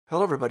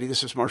Hello, everybody.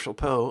 This is Marshall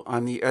Poe.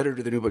 I'm the editor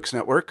of the New Books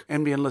Network.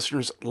 NBN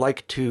listeners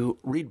like to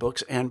read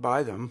books and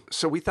buy them.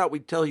 So we thought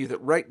we'd tell you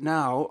that right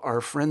now, our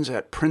friends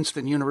at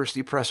Princeton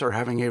University Press are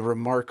having a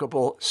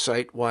remarkable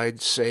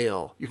site-wide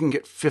sale. You can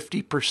get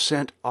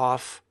 50%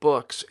 off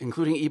books,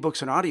 including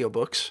ebooks and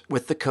audiobooks,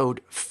 with the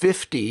code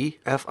 50,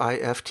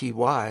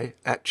 F-I-F-T-Y,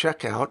 at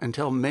checkout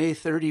until May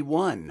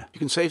 31. You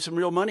can save some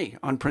real money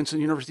on Princeton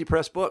University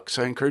Press books.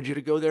 I encourage you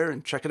to go there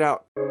and check it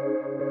out.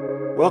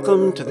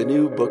 Welcome to the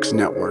New Books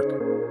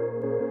Network.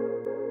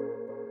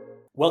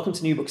 Welcome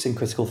to New Books in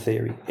Critical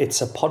Theory. It's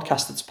a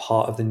podcast that's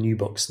part of the New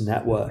Books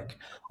Network.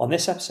 On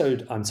this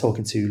episode, I'm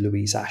talking to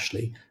Louise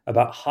Ashley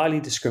about highly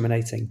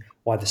discriminating,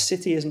 why the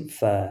city isn't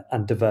fair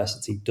and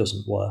diversity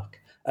doesn't work.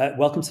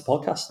 Welcome to the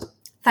podcast.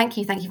 Thank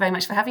you. Thank you very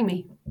much for having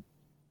me.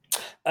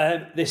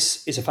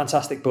 This is a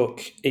fantastic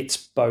book. It's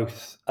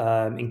both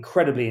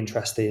incredibly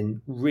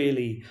interesting,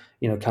 really,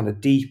 kind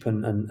of deep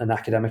and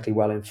academically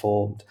well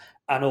informed,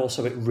 and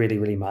also it really,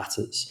 really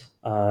matters,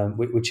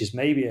 which is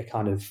maybe a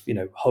kind of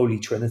holy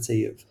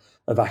trinity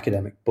of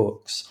academic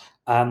books.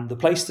 And the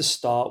place to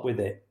start with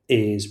it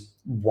is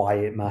why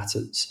it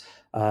matters.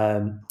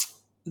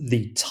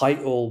 The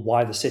title,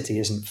 Why the City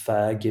Isn't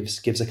Fair,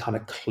 gives a kind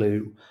of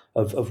clue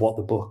of what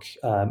the book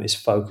is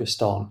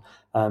focused on.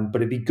 But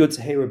it'd be good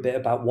to hear a bit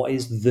about what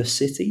is the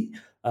city,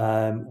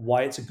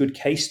 why it's a good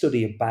case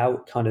study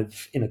about kind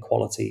of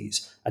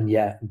inequalities, and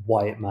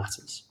why it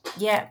matters.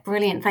 Yeah,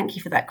 brilliant. Thank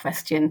you for that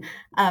question.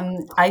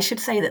 I should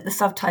say that the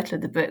subtitle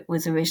of the book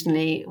was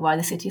originally Why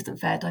the City Isn't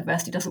Fair,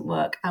 Diversity Doesn't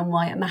Work, and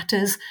Why It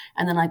Matters.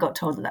 And then I got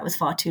told that was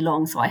far too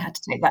long, so I had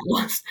to take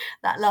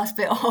that last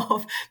bit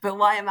off. But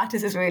Why It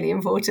Matters is really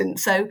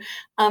important. So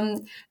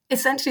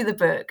essentially the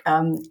book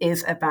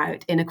is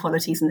about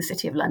inequalities in the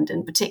City of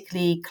London,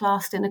 particularly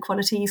class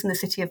inequalities in the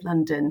City of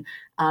London.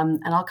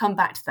 And I'll come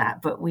back to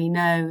that. But we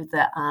know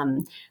that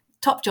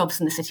top jobs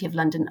in the City of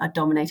London are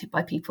dominated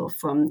by people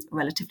from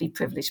relatively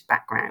privileged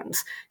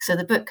backgrounds. So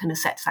the book kind of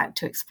sets out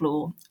to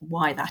explore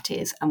why that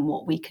is and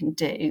what we can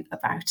do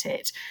about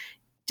it.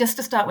 Just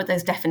to start with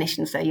those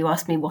definitions, though, you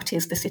asked me what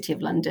is the City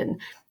of London,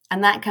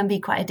 and that can be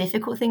quite a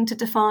difficult thing to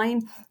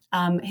define.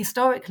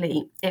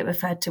 Historically, it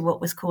referred to what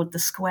was called the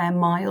square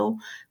mile,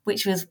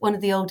 which was one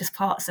of the oldest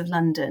parts of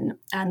London,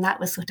 and that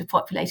was sort of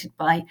populated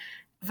by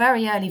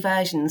very early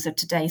versions of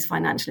today's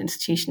financial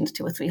institutions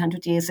 200 or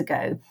 300 years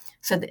ago.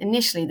 So that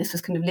initially this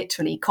was kind of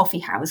literally coffee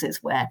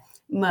houses where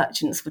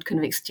merchants would kind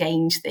of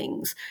exchange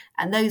things.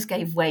 And those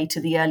gave way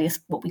to the earliest,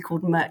 what we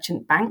called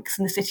merchant banks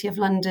in the City of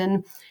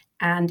London.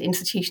 And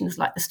institutions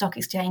like the Stock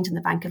Exchange and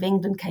the Bank of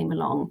England came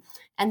along.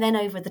 And then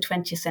over the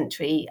 20th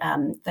century,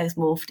 those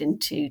morphed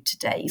into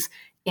today's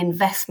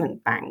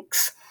investment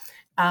banks.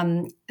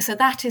 So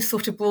that is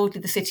sort of broadly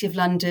the City of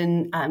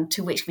London,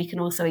 to which we can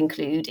also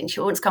include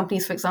insurance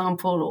companies, for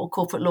example, or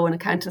corporate law and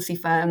accountancy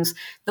firms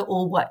that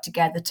all work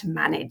together to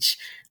manage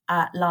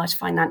large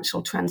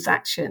financial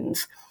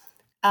transactions.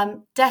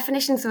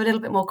 Definitions are a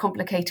little bit more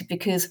complicated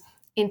because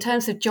in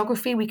terms of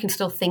geography, we can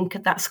still think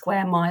of that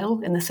square mile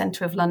in the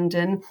centre of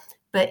London.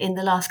 But in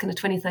the last kind of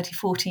 20, 30,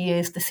 40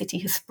 years, the city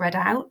has spread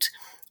out.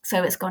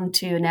 So it's gone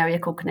to an area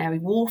called Canary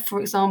Wharf,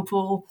 for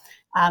example.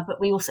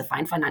 But we also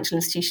find financial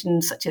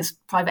institutions such as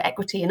private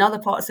equity in other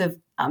parts of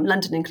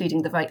London,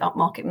 including the very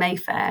upmarket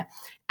Mayfair.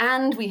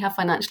 And we have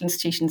financial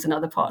institutions in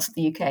other parts of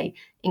the UK,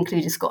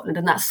 including Scotland.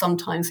 And that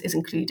sometimes is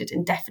included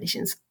in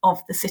definitions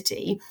of the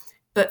city.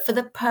 But for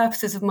the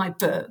purposes of my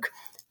book,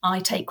 I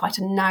take quite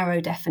a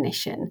narrow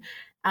definition.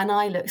 And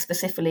I look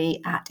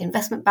specifically at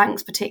investment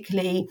banks,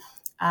 particularly,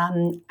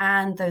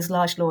 and those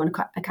large law and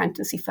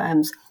accountancy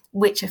firms,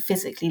 which are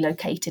physically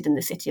located in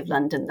the City of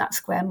London, that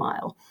square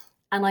mile.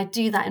 And I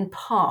do that in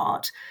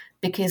part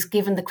because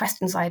given the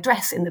questions I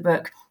address in the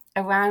book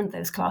around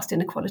those class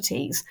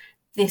inequalities,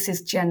 this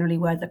is generally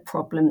where the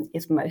problem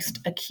is most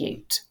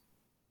acute.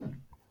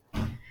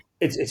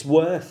 It's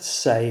worth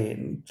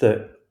saying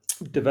that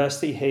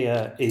diversity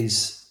here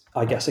is,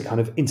 I guess, a kind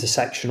of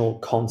intersectional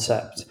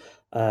concept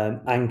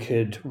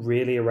anchored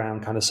really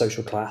around kind of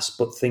social class,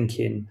 but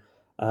thinking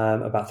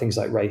about things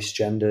like race,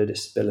 gender,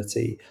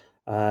 disability,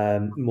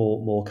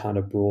 more kind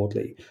of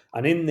broadly.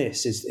 And in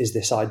this is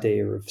this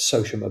idea of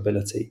social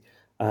mobility.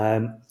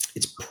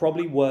 It's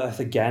probably worth,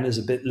 again, as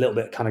a little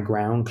bit kind of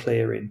ground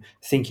clearing,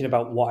 thinking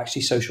about what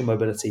actually social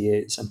mobility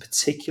is, and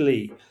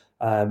particularly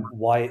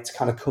why it's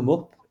kind of come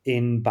up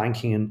in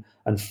banking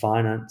and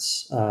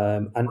finance.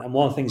 And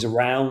one of the things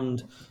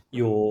around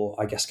your,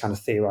 I guess, kind of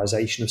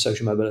theorization of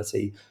social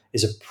mobility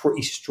is a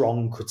pretty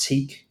strong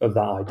critique of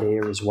that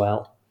idea as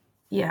well.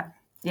 Yeah,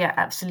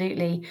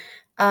 absolutely.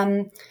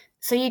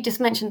 So you just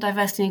mentioned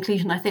diversity and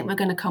inclusion. I think we're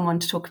going to come on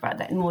to talk about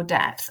that in more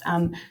depth.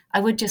 I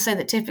would just say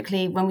that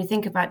typically when we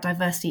think about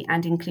diversity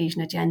and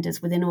inclusion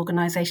agendas within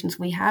organisations,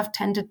 we have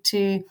tended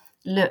to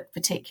look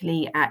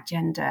particularly at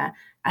gender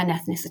and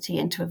ethnicity,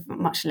 and to a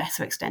much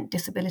lesser extent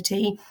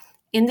disability.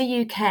 In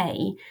the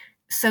UK,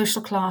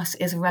 social class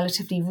is a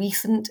relatively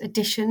recent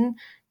addition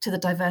to the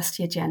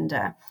diversity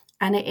agenda,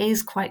 and it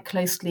is quite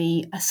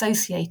closely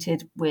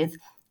associated with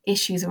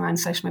issues around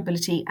social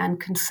mobility and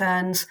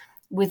concerns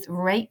with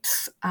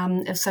rates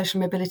of social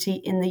mobility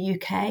in the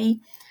UK.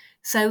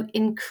 So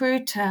in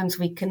crude terms,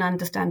 we can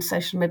understand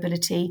social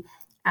mobility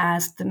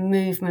as the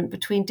movement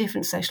between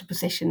different social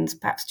positions,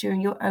 perhaps during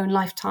your own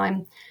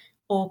lifetime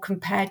or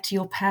compared to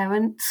your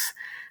parents.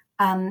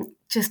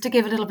 Just to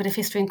give a little bit of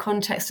history and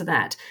context to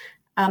that,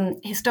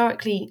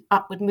 historically,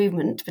 upward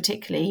movement,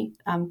 particularly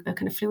a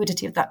kind of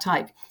fluidity of that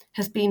type,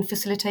 has been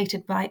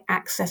facilitated by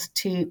access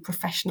to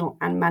professional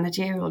and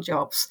managerial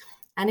jobs.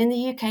 And in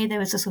the UK, there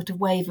was a sort of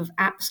wave of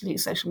absolute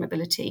social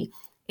mobility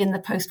in the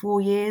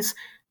post-war years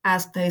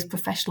as those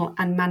professional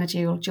and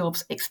managerial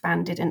jobs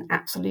expanded in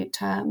absolute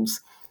terms.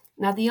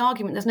 Now, the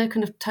argument, there's no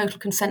kind of total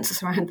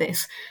consensus around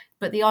this,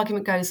 but the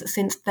argument goes that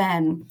since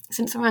then,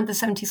 since around the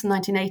 70s and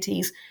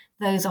 1980s,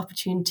 those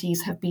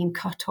opportunities have been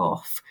cut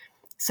off.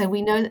 So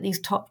we know that these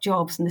top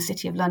jobs in the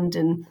City of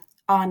London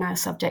are now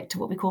subject to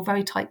what we call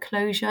very tight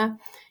closure.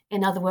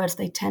 In other words,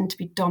 they tend to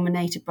be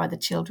dominated by the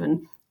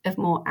children of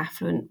more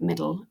affluent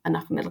middle and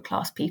upper middle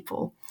class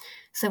people.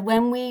 So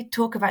when we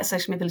talk about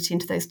social mobility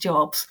into those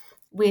jobs,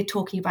 we're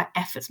talking about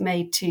efforts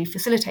made to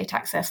facilitate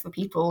access for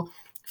people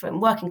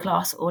from working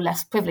class or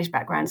less privileged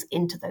backgrounds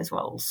into those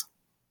roles.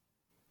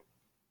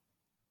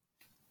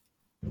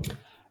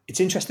 It's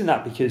interesting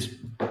that because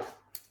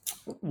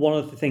one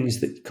of the things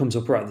that comes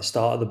up right at the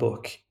start of the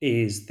book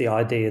is the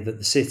idea that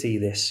the city,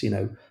 this,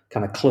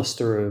 kind of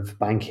cluster of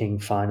banking,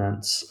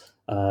 finance,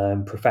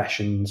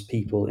 professions,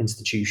 people,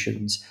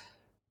 institutions,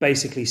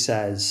 basically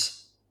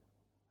says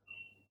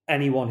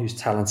anyone who's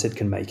talented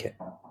can make it,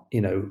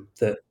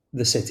 that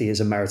the city is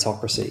a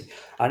meritocracy.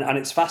 And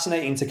it's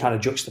fascinating to kind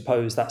of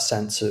juxtapose that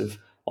sense of,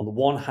 on the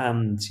one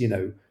hand,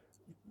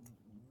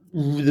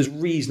 there's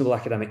reasonable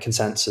academic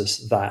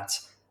consensus that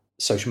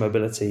social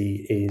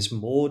mobility is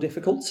more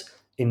difficult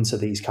into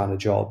these kind of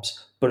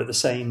jobs, but at the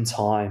same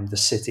time, the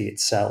city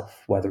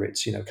itself, whether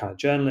it's kind of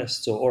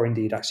journalists or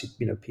indeed actually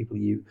people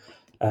you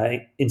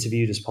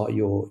interviewed as part of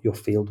your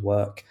field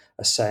work,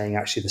 are saying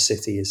actually the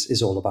city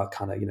is all about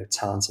kind of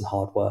talent and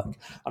hard work.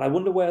 And I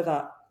wonder where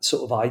that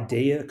sort of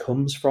idea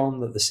comes from,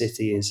 that the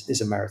city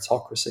is a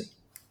meritocracy.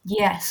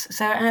 Yes,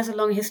 so it has a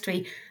long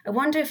history. I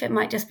wonder if it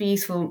might just be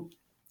useful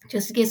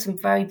just to give some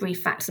very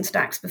brief facts and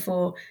stats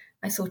before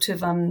I sort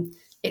of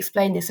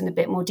explain this in a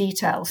bit more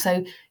detail.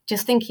 So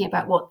just thinking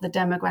about what the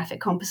demographic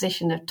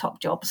composition of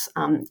top jobs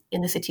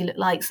in the city look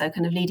like, so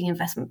kind of leading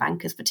investment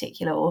bankers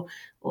particular, or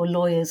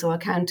lawyers or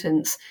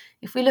accountants.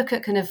 If we look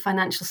at kind of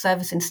financial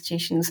service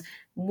institutions,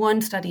 one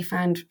study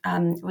found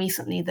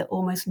recently that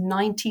almost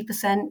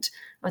 90%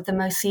 of the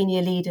most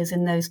senior leaders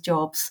in those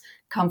jobs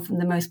come from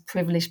the most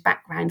privileged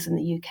backgrounds in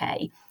the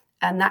UK.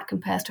 And that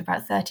compares to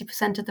about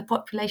 30% of the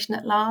population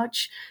at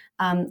large.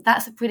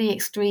 That's a pretty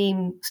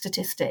extreme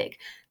statistic.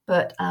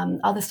 But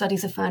other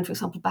studies have found, for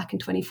example, back in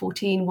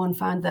 2014, one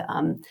found that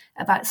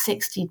about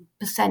 60%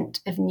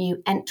 of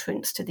new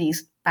entrants to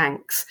these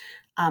banks,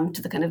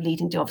 to the kind of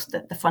leading jobs,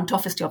 the front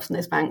office jobs in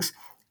those banks,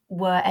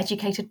 were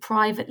educated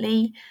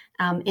privately.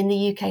 In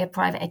the UK, a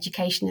private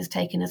education is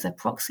taken as a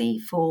proxy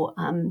for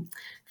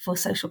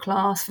social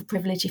class, for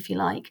privilege, if you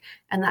like,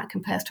 and that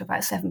compares to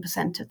about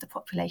 7% of the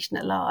population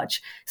at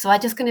large. So I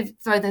just kind of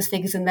throw those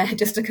figures in there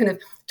just to kind of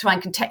try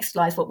and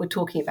contextualize what we're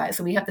talking about.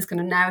 So we have this kind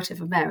of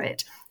narrative of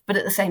merit, but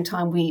at the same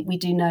time, we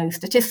do know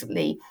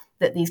statistically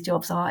that these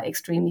jobs are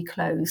extremely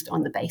closed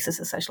on the basis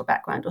of social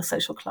background or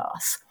social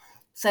class.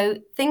 So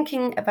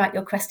thinking about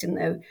your question,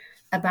 though,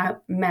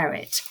 about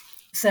merit.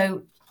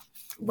 So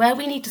where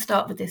we need to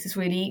start with this is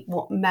really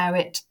what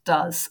merit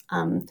does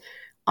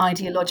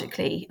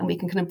ideologically, and we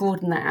can kind of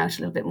broaden that out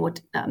a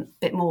little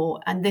bit more.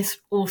 And this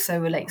also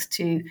relates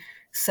to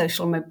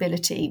social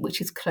mobility, which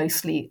is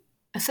closely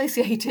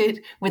associated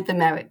with the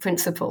merit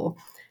principle.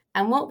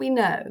 And what we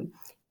know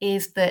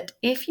is that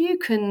if you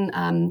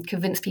can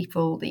convince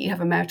people that you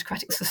have a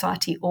meritocratic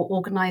society or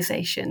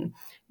organisation,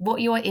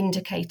 what you are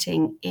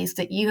indicating is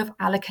that you have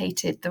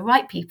allocated the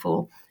right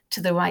people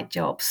to the right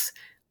jobs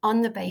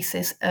on the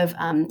basis of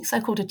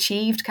so-called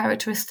achieved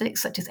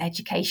characteristics such as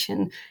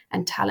education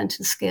and talent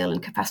and skill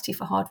and capacity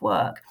for hard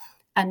work,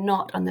 and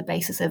not on the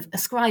basis of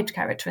ascribed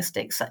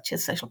characteristics such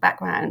as social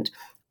background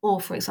or,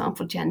 for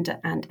example, gender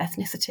and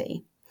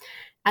ethnicity.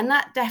 And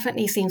that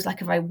definitely seems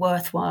like a very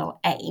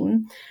worthwhile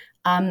aim.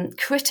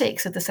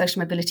 Critics of the social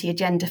mobility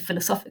agenda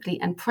philosophically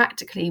and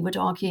practically would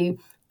argue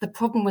the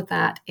problem with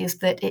that is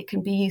that it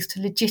can be used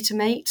to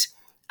legitimate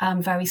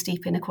very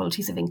steep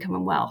inequalities of income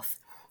and wealth.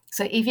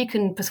 So if you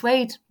can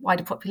persuade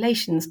wider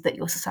populations that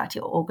your society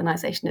or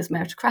organisation is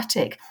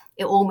meritocratic,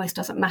 it almost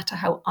doesn't matter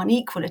how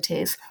unequal it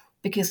is,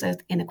 because those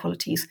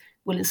inequalities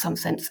will in some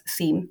sense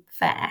seem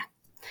fair.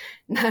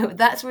 Now,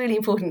 that's really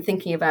important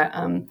thinking about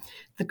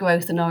the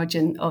growth and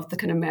origin of the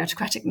kind of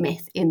meritocratic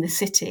myth in the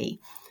city.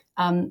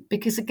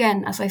 Because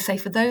again, as I say,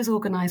 for those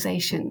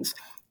organisations,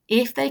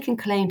 if they can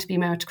claim to be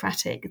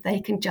meritocratic, they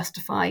can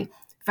justify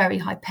very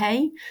high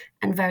pay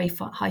and very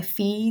high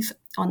fees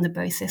on the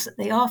basis that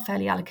they are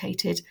fairly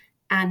allocated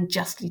and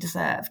justly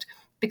deserved,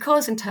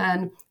 because in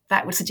turn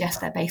that would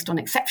suggest they're based on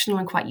exceptional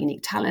and quite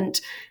unique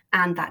talent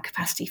and that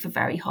capacity for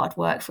very hard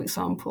work, for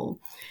example.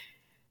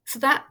 So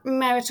that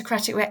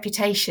meritocratic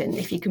reputation,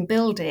 if you can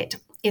build it,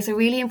 is a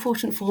really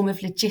important form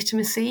of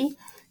legitimacy.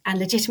 And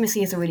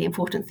legitimacy is a really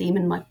important theme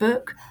in my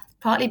book,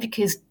 partly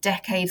because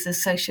decades of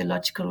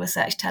sociological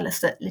research tell us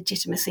that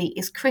legitimacy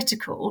is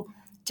critical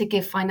to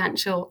give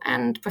financial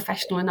and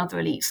professional and other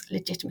elites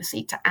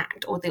legitimacy to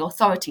act, or the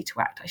authority to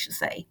act, I should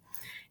say.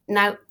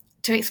 Now,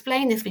 to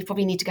explain this, we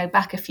probably need to go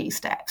back a few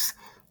steps.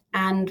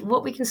 And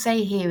what we can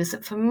say here is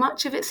that for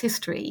much of its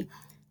history,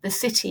 the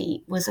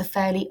city was a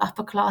fairly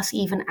upper class,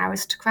 even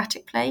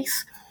aristocratic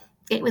place.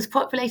 It was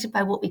populated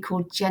by what we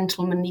call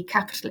gentlemanly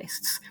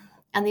capitalists.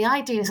 And the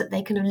idea is that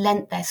they kind of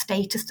lent their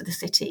status to the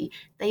city.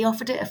 They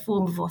offered it a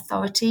form of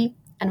authority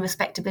and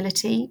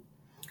respectability.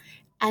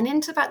 And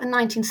into about the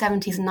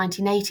 1970s and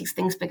 1980s,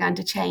 things began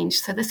to change.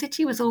 So the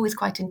city was always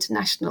quite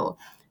international,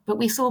 but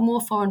we saw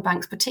more foreign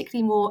banks,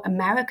 particularly more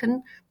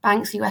American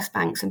banks, US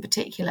banks in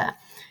particular,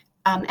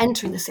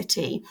 entering the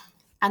city.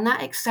 And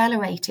that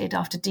accelerated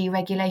after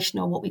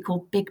deregulation, or what we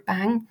call Big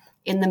Bang,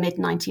 in the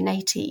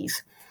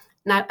mid-1980s.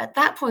 Now, at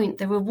that point,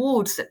 the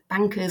rewards that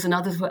bankers and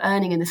others were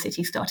earning in the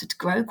city started to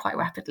grow quite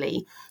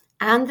rapidly.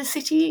 And the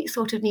city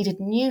sort of needed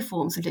new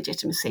forms of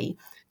legitimacy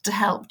to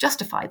help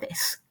justify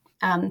this.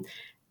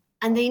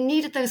 And they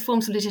needed those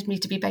forms of legitimacy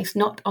to be based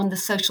not on the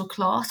social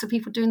class of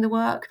people doing the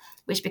work,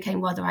 which became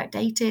rather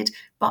outdated,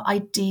 but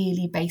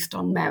ideally based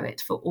on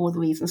merit for all the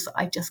reasons that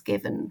I've just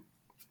given.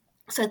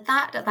 So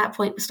that, at that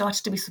point,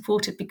 started to be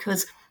supported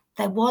because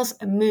there was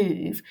a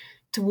move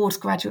towards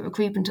graduate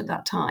recruitment at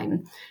that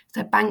time.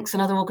 So banks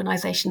and other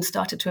organisations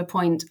started to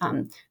appoint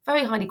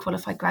very highly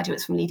qualified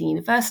graduates from leading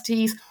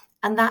universities,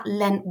 and that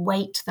lent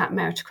weight to that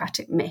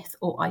meritocratic myth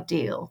or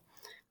ideal.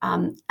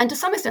 And to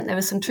some extent, there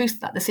was some truth to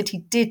that. The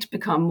city did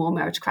become more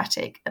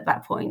meritocratic at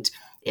that point.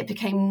 It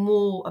became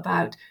more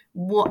about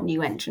what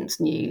new entrants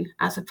knew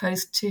as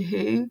opposed to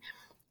who.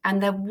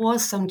 And there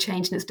was some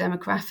change in its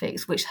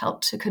demographics, which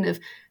helped to kind of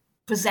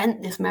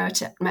present this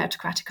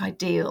meritocratic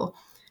ideal.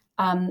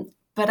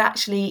 But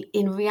actually,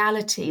 in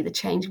reality, the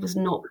change was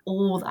not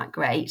all that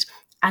great.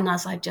 And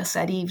as I've just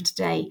said, even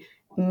today,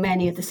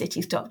 many of the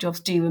city's top jobs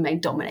do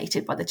remain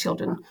dominated by the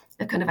children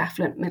of kind of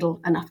affluent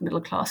middle and upper middle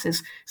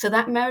classes. So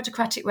that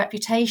meritocratic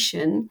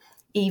reputation,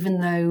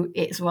 even though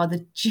it's rather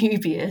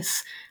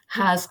dubious,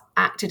 has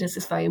acted as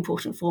this very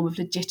important form of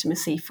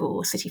legitimacy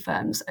for city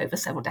firms over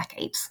several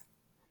decades.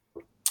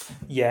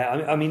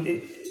 Yeah, I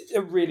mean,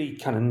 a really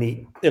kind of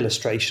neat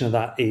illustration of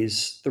that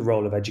is the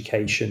role of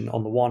education.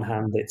 On the one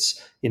hand,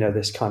 it's,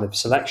 this kind of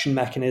selection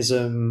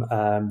mechanism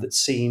that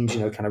seems,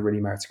 kind of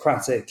really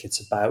meritocratic. It's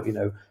about,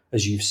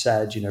 as you've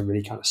said,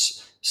 really kind of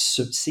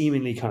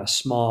seemingly kind of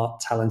smart,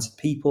 talented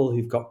people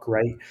who've got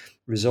great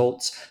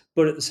results.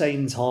 But at the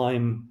same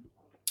time,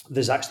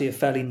 there's actually a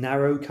fairly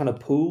narrow kind of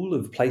pool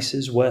of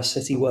places where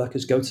city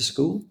workers go to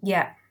school.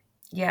 Yeah,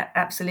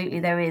 absolutely,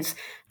 there is.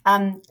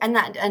 And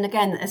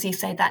again, as you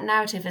say, that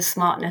narrative of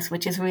smartness,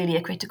 which is really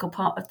a critical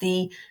part of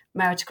the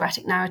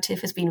meritocratic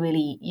narrative, has been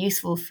really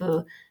useful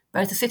for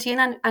both the city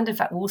and in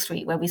fact Wall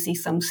Street, where we see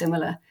some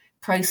similar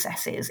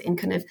processes in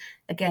kind of,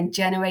 again,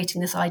 generating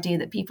this idea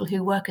that people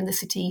who work in the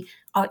city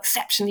are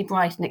exceptionally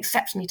bright and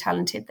exceptionally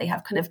talented. They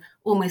have kind of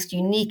almost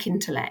unique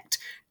intellect.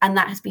 And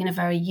that has been a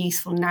very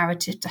useful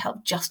narrative to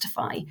help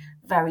justify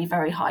very,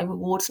 very high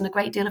rewards and a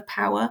great deal of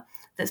power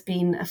that's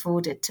been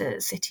afforded to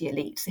city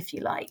elites, if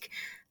you like.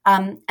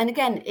 And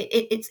again,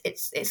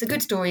 it's a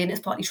good story and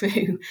it's partly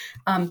true,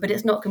 but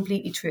it's not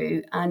completely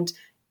true. And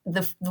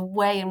the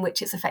way in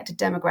which it's affected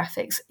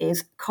demographics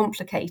is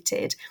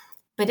complicated.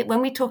 But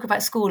when we talk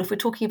about school, if we're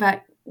talking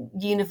about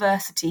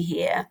university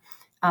here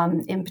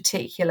in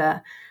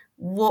particular,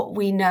 what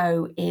we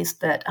know is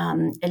that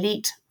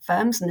elite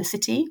firms in the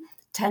city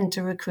tend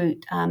to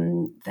recruit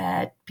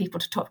their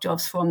people to top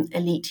jobs from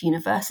elite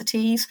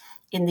universities.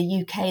 In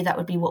the UK, that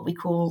would be what we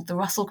call the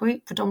Russell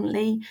Group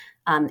predominantly.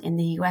 In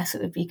the US,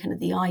 it would be kind of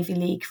the Ivy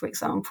League, for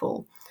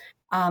example.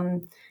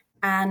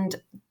 And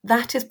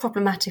that is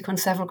problematic on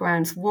several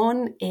grounds.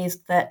 One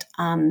is that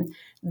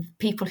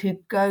people who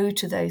go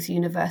to those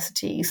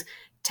universities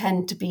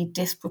tend to be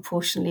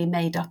disproportionately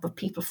made up of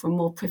people from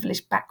more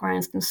privileged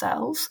backgrounds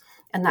themselves,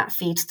 and that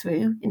feeds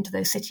through into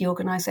those city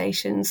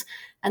organisations.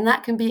 And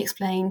that can be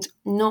explained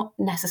not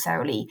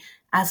necessarily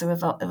as a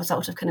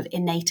result of kind of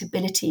innate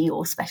ability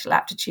or special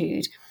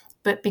aptitude,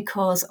 but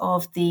because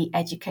of the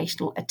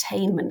educational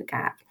attainment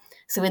gap.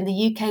 So in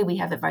the UK, we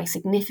have a very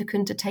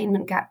significant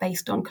attainment gap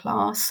based on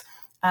class.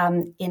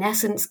 In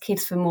essence,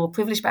 kids from more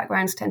privileged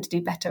backgrounds tend to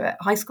do better at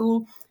high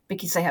school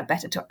because they have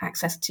better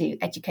access to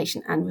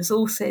education and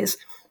resources.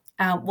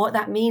 What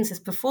that means is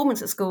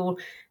performance at school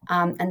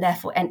and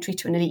therefore entry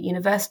to an elite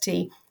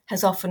university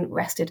has often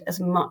rested as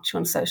much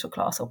on social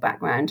class or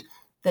background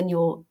than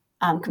your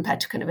compared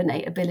to kind of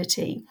innate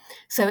ability.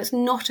 So it's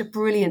not a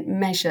brilliant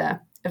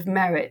measure of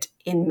merit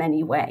in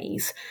many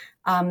ways.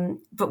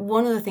 But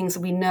one of the things that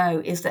we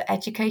know is that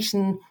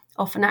education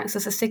often acts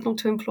as a signal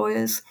to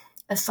employers,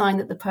 a sign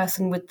that the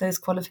person with those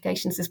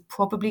qualifications is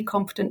probably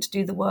competent to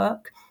do the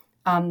work.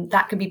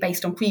 That can be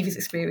based on previous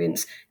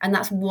experience. And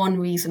that's one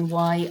reason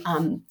why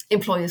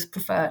employers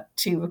prefer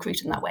to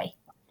recruit in that way.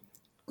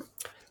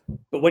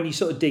 But when you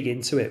sort of dig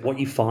into it, what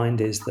you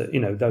find is that,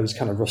 those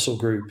kind of Russell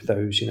Group,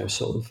 those,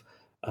 sort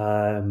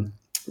of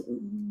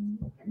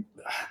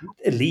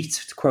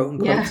elite, quote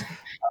unquote,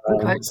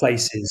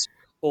 places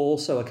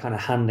also are kind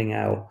of handing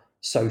out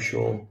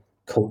social,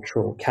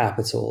 cultural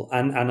capital.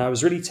 And I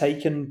was really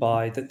taken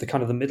by the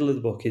kind of the middle of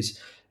the book is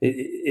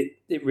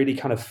it really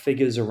kind of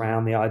figures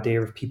around the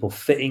idea of people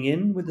fitting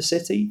in with the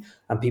city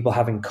and people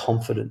having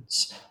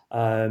confidence.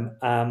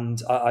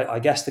 And I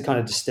guess to kind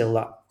of distill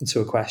that into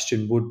a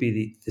question would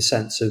be the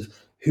sense of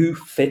who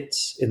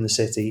fits in the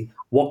city,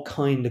 what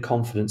kind of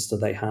confidence do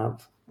they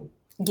have?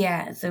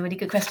 Yeah, it's a really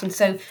good question.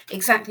 So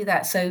exactly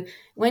that. So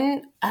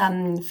when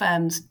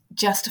firms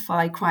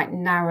justify quite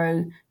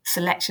narrow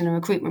selection and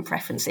recruitment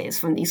preferences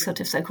from these sort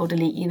of so-called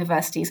elite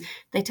universities,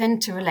 they tend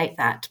to relate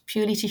that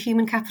purely to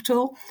human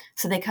capital.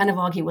 So they kind of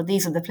argue, well,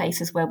 these are the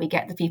places where we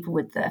get the people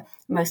with the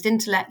most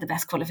intellect, the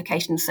best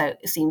qualifications. So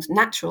it seems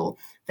natural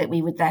that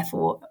we would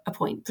therefore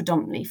appoint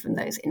predominantly from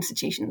those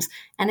institutions.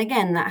 And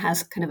again, that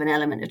has kind of an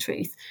element of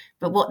truth.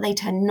 But what they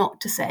tend not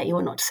to say,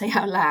 or not to say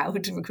out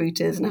loud to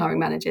recruiters and hiring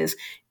managers,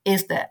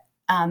 is that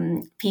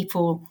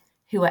people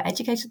who are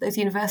educated at those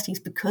universities,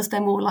 because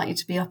they're more likely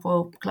to be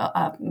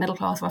middle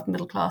class or upper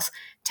middle class,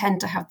 tend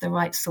to have the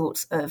right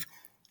sorts of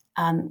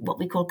what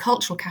we call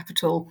cultural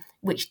capital,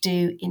 which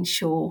do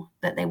ensure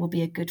that they will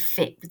be a good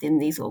fit within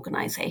these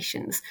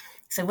organisations.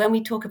 So when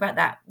we talk about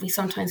that, we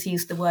sometimes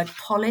use the word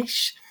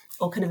polish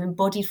or kind of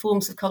embodied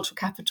forms of cultural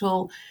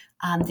capital,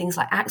 things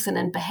like accent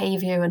and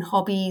behaviour and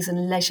hobbies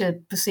and leisure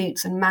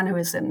pursuits and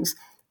mannerisms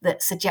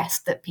that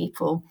suggest that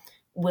people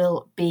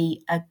will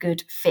be a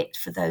good fit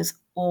for those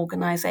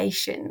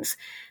organisations.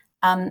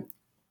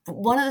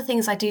 One of the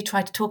things I do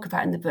try to talk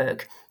about in the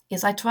book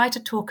is I try to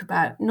talk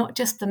about not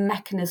just the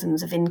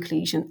mechanisms of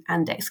inclusion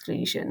and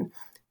exclusion,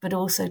 but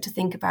also to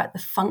think about the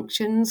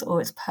functions or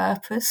its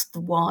purpose,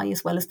 the why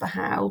as well as the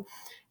how.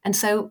 And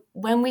so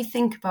when we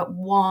think about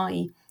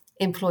why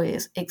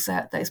employers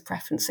exert those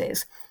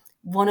preferences,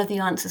 one of the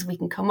answers we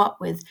can come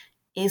up with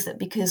is that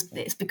because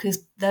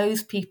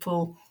those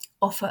people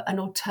offer an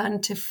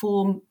alternative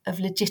form of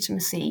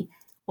legitimacy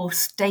or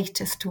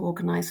status to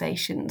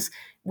organisations,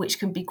 which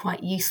can be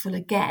quite useful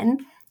again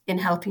in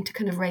helping to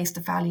kind of raise the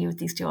value of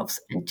these jobs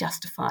and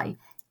justify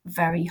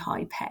very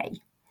high pay.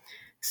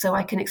 So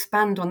I can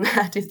expand on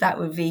that if that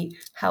would be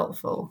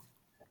helpful.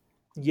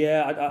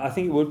 Yeah, I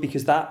think it would,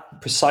 because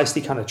that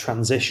precisely kind of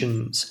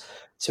transitions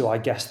to, I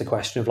guess, the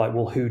question of like,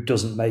 well, who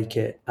doesn't make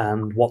it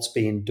and what's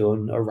being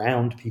done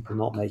around people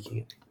not making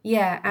it.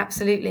 Yeah,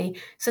 absolutely.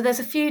 So there's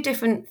a few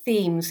different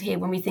themes here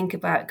when we think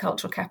about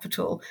cultural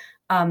capital,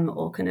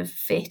 or kind of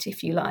fit,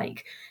 if you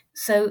like.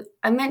 So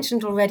I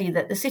mentioned already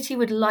that the city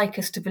would like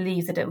us to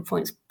believe that it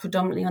appoints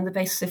predominantly on the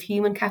basis of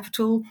human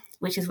capital,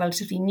 which is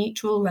relatively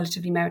neutral,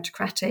 relatively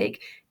meritocratic.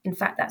 In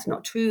fact, that's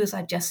not true. As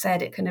I just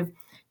said, it kind of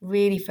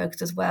really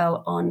focuses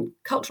well on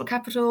cultural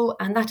capital,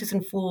 and that is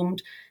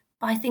informed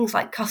by things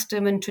like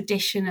custom and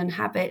tradition and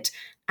habit,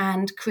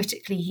 and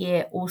critically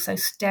here also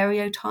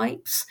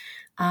stereotypes.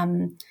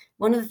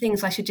 One of the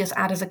things I should just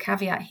add as a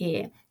caveat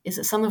here is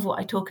that some of what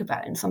I talk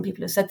about, and some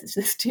people have said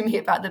this to me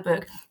about the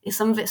book, is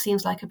some of it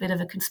seems like a bit of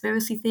a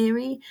conspiracy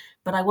theory,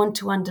 but I want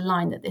to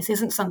underline that this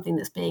isn't something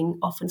that's being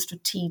often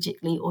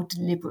strategically or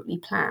deliberately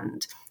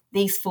planned.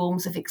 These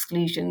forms of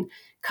exclusion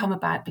come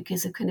about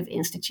because of kind of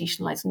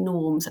institutionalized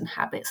norms and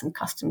habits and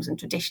customs and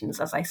traditions,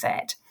 as I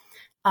said.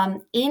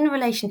 In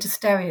relation to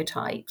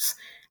stereotypes,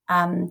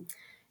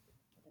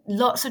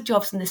 lots of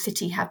jobs in the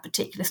city have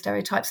particular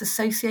stereotypes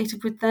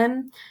associated with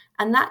them,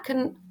 and that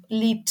can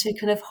lead to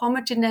kind of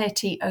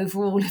homogeneity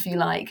overall, if you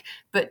like,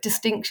 but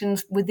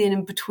distinctions within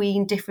and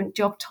between different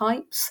job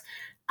types.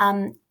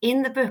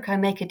 In the book, I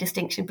make a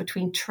distinction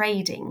between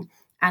trading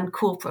and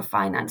corporate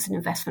finance and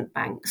investment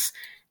banks,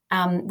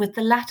 with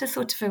the latter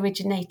sort of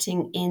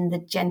originating in the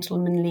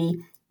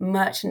gentlemanly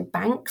merchant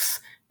banks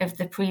of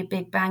the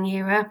pre-Big Bang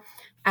era,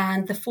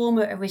 and the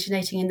former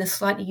originating in the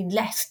slightly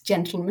less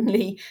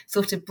gentlemanly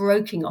sort of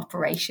broking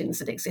operations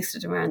that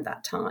existed around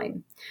that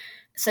time.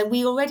 So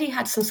we already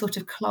had some sort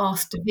of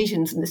class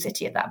divisions in the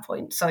city at that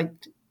point. So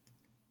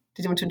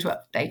did you want to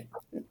interrupt, Dave?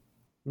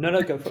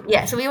 No, go for it.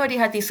 Yeah, so we already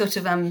had these sort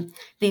of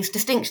these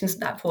distinctions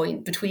at that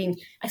point between,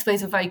 I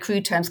suppose, in very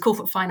crude terms,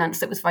 corporate finance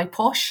that was very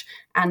posh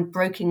and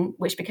broking,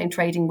 which became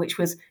trading, which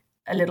was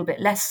a little bit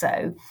less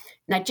so.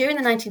 Now, during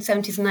the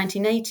 1970s and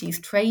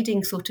 1980s,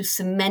 trading sort of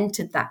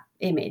cemented that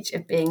image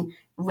of being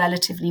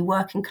relatively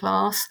working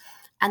class.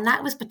 And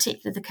that was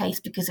particularly the case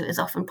because it was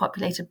often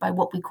populated by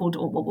what we called,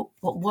 or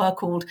what were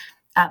called,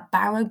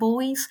 barrow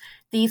boys.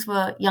 These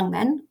were young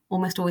men,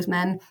 almost always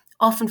men,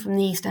 often from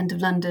the East End of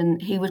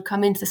London, who would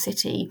come into the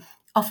city,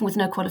 often with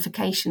no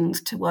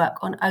qualifications, to work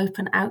on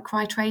open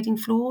outcry trading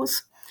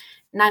floors.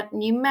 Now,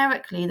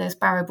 numerically, those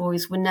barrow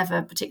boys were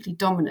never particularly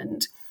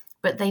dominant,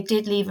 but they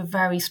did leave a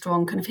very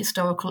strong kind of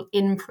historical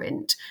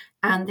imprint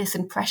and this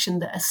impression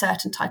that a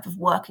certain type of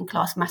working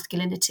class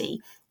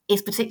masculinity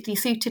is particularly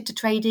suited to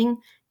trading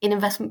in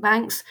investment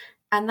banks,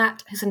 and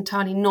that has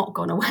entirely not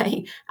gone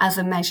away as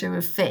a measure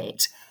of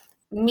fit.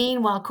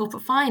 Meanwhile,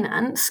 corporate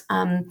finance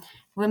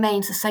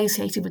remains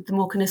associated with the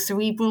more kind of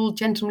cerebral,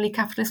 gentlemanly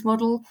capitalist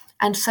model.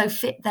 And so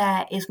fit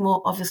there is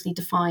more obviously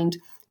defined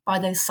by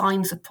those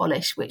signs of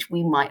polish, which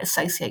we might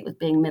associate with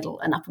being middle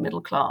and upper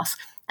middle class.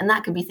 And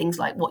that can be things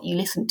like what you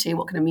listen to,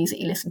 what kind of music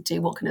you listen to,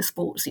 what kind of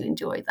sports you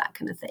enjoy, that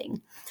kind of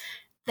thing.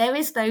 There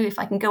is, though, if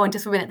I can go on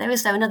just for a minute, there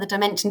is, though, another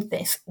dimension to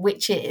this,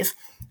 which is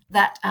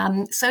that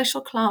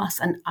social class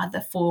and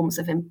other forms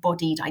of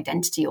embodied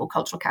identity or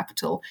cultural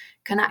capital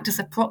can act as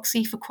a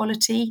proxy for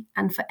quality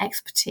and for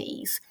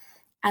expertise.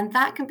 And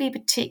that can be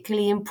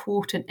particularly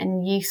important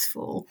and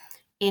useful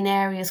in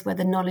areas where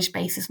the knowledge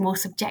base is more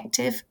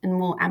subjective and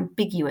more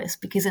ambiguous,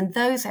 because in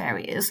those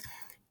areas,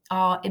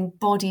 our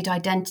embodied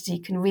identity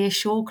can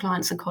reassure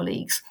clients and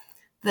colleagues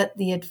that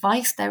the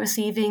advice they're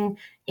receiving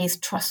is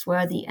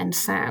trustworthy and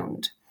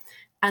sound.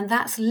 And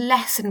that's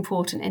less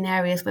important in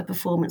areas where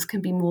performance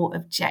can be more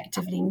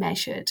objectively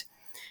measured.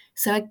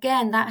 So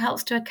again, that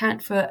helps to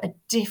account for a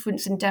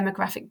difference in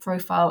demographic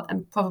profile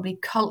and probably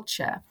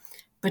culture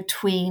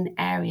between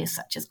areas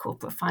such as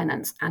corporate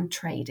finance and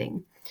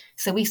trading.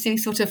 So we see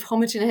sort of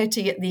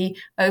homogeneity at the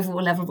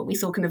overall level, but we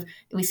see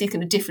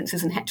kind of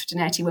differences in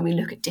heterogeneity when we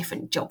look at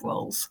different job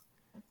roles.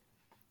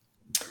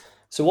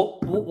 So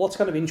what's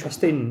kind of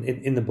interesting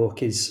in the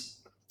book is,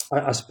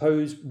 I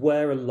suppose,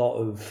 where a lot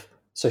of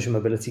social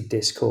mobility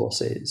discourse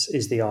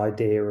is the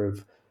idea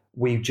of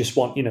we just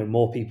want,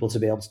 more people to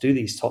be able to do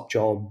these top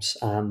jobs,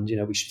 and,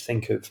 we should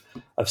think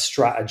of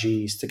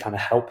strategies to kind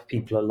of help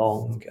people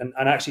along. And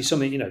actually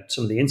some of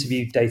the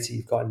interview data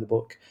you've got in the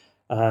book,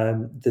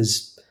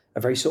 there's a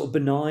very sort of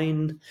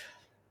benign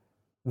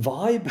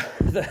vibe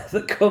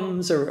that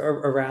comes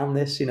around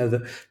this,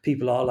 that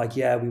people are like,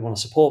 yeah, we want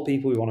to support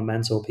people, we want to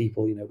mentor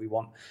people, we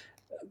want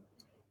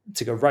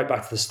to go right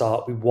back to the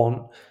start, we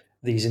want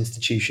these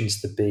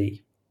institutions to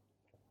be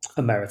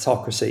a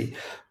meritocracy.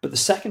 But the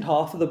second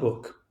half of the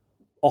book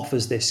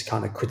offers this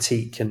kind of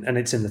critique, and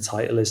it's in the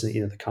title, isn't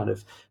it? The kind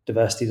of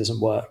diversity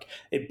doesn't work.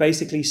 It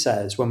basically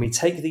says, when we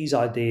take these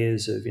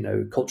ideas of,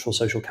 cultural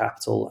social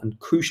capital, and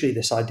crucially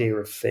this idea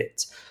of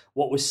fit,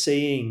 what we're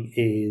seeing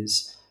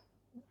is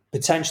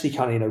potentially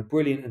kind of,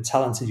 brilliant and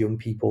talented young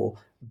people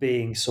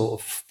being sort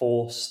of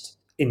forced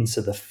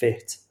into the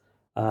fit.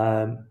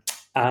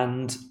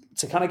 And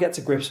to kind of get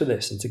to grips with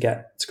this and to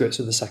get to grips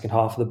with the second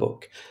half of the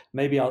book,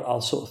 maybe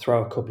I'll sort of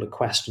throw a couple of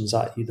questions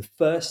at you. The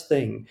first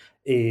thing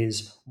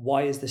is,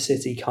 why is the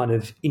city kind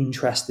of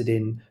interested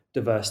in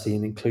diversity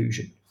and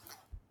inclusion?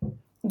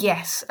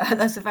 Yes,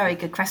 that's a very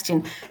good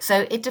question.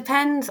 So it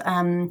depends.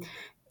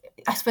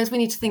 I suppose we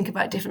need to think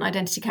about different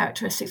identity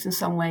characteristics in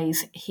some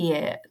ways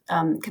here,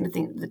 kind of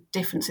think the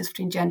differences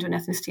between gender and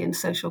ethnicity and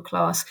social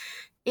class.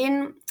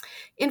 In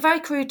very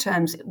crude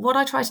terms, what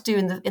I try to do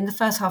in the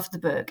first half of the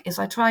book is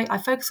I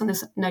focus on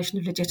this notion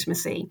of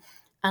legitimacy,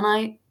 and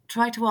I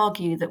try to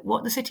argue that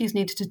what the city has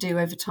needed to do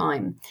over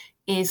time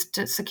is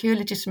to secure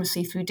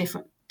legitimacy through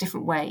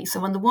different ways.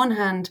 So on the one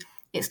hand,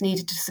 it's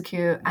needed to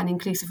secure an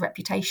inclusive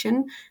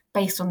reputation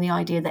based on the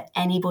idea that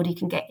anybody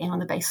can get in on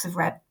the basis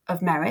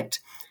of merit.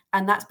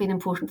 And that's been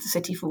important to the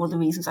city for all the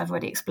reasons I've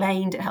already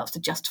explained. It helps to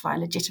justify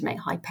and legitimate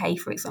high pay,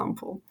 for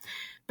example.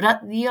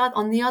 But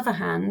on the other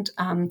hand,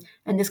 and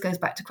this goes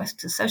back to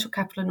questions of social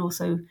capital and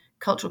also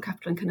cultural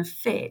capital and kind of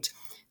fit,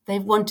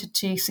 they've wanted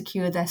to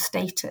secure their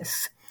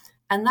status.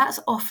 And that's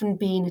often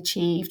been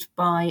achieved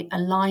by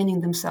aligning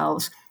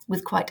themselves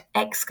with quite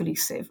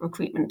exclusive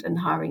recruitment and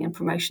hiring and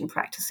promotion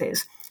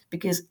practices,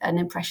 because an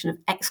impression of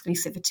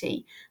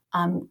exclusivity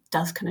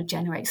does kind of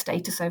generate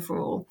status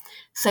overall.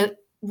 So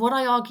what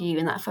I argue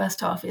in that first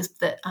half is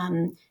that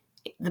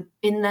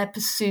in their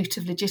pursuit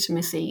of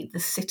legitimacy, the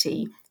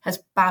city has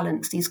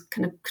balanced these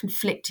kind of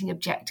conflicting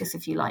objectives,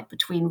 if you like,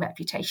 between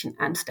reputation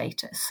and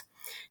status.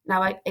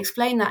 Now, I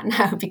explain that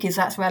now because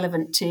that's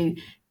relevant to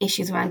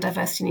issues around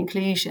diversity and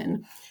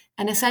inclusion.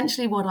 And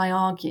essentially what I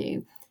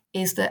argue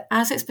is that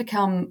as it's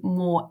become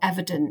more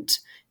evident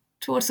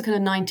towards the kind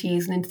of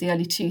 90s and into the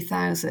early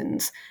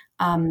 2000s,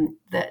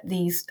 that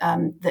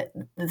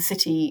the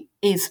city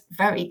is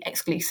very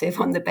exclusive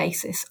on the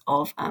basis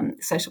of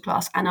social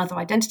class and other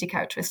identity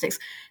characteristics,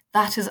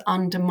 that has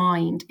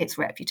undermined its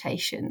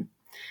reputation.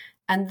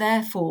 And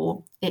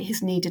therefore, it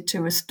has needed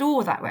to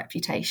restore that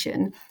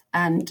reputation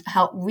and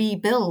help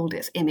rebuild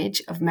its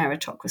image of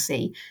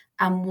meritocracy.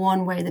 And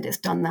one way that it's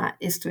done that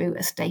is through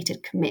a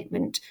stated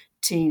commitment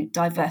to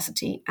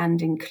diversity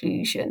and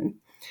inclusion.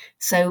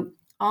 So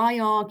I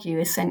argue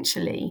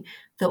essentially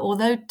that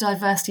although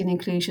diversity and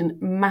inclusion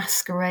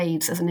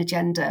masquerades as an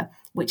agenda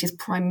which is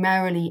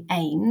primarily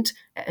aimed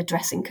at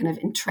addressing kind of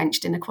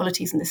entrenched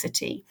inequalities in the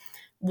city,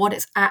 what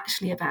it's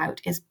actually about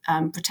is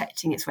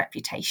protecting its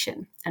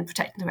reputation and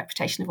protecting the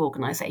reputation of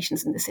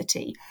organisations in the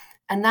city.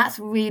 And that's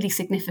really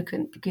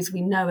significant because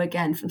we know,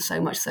 again, from so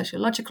much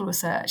sociological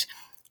research,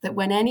 that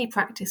when any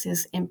practice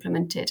is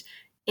implemented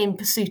in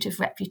pursuit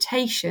of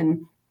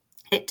reputation,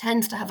 it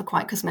tends to have a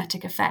quite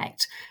cosmetic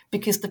effect,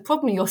 because the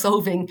problem you're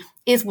solving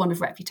is one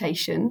of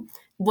reputation.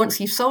 Once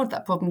you've solved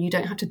that problem, you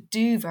don't have to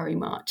do very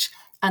much.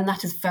 And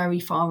that is very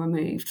far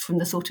removed from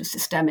the sort of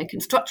systemic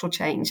and structural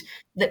change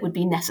that would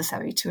be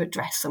necessary to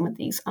address some of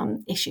these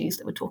issues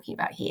that we're talking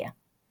about here.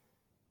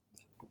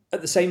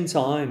 At the same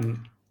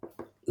time,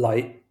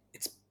 like,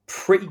 it's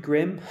pretty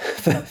grim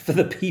for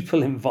the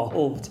people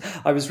involved.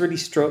 I was really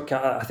struck.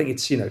 I think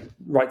it's,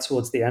 right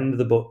towards the end of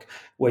the book,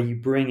 where you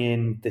bring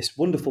in this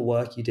wonderful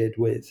work you did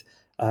with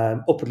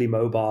upwardly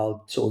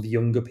mobile sort of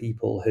younger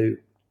people who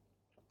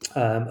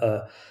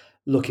are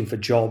looking for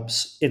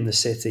jobs in the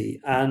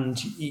city.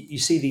 And you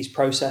see these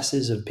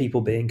processes of people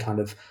being kind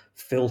of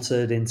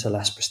filtered into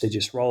less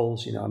prestigious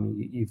roles.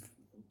 You've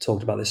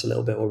talked about this a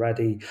little bit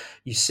already.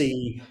 You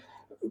see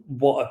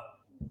what are,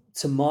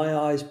 to my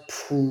eyes,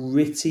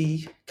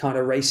 pretty kind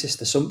of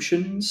racist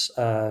assumptions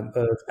of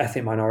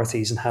ethnic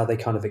minorities and how they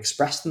kind of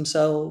express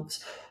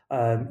themselves.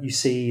 You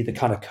see the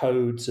kind of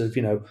codes of,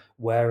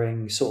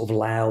 wearing sort of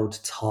loud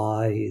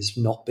ties,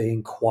 not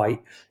being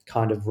quite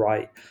kind of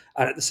right.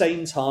 And at the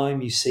same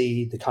time, you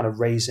see the kind of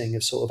raising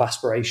of sort of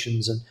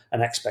aspirations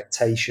and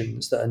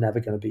expectations that are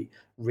never going to be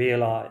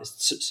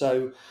realized.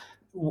 So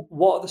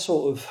what are the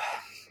sort of,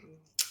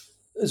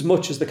 as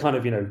much as the kind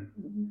of,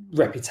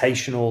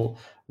 reputational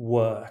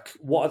work,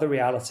 what are the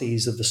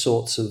realities of the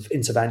sorts of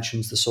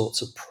interventions, the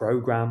sorts of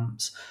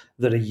programs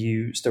that are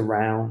used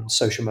around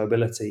social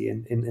mobility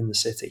in the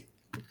city?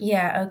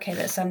 Yeah, okay,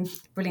 that's a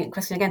brilliant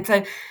question again.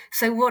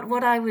 So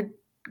what I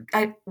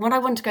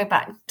want to go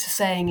back to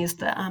saying is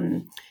that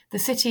the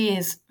city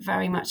is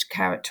very much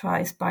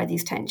characterized by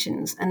these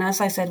tensions. And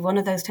as I said, one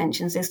of those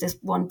tensions is this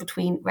one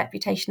between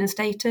reputation and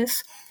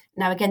status.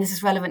 Now, again, this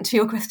is relevant to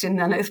your question,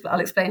 and I'll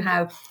explain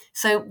how.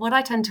 So what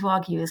I tend to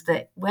argue is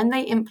that when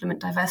they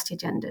implement diversity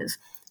agendas,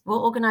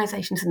 what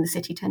organisations in the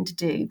city tend to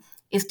do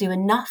is do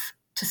enough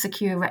to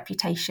secure a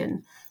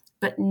reputation,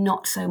 but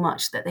not so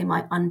much that they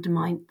might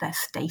undermine their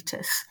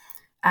status.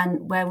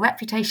 And where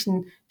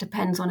reputation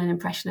depends on an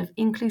impression of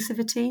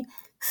inclusivity,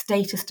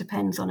 status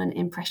depends on an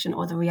impression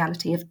or the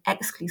reality of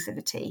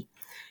exclusivity.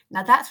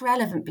 Now, that's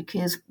relevant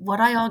because what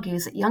I argue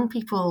is that young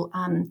people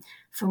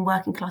from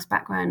working class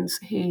backgrounds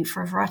who,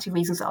 for a variety of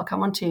reasons that I'll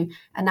come on to,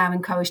 are now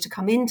encouraged to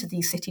come into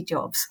these city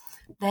jobs,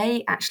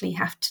 they actually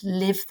have to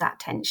live that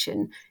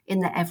tension in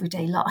their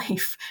everyday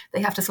life.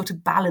 They have to sort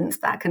of balance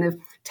that kind of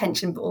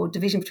tension or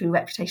division between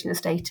reputation and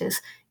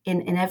status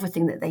in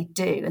everything that they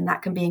do. And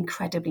that can be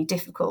incredibly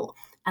difficult.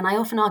 And I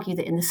often argue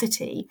that in the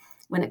city,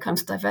 when it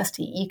comes to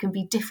diversity, you can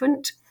be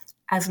different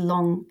as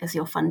long as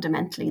you're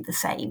fundamentally the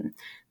same,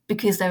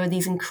 because there are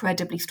these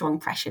incredibly strong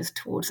pressures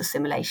towards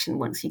assimilation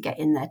once you get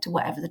in there to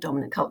whatever the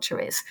dominant culture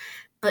is.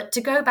 But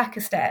to go back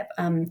a step,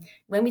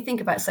 when we think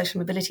about social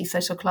mobility,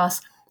 social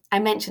class, I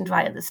mentioned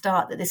right at the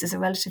start that this is a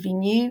relatively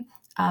new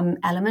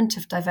element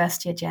of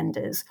diversity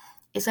agendas.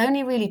 It's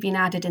only really been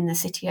added in the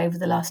city over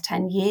the last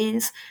 10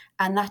 years,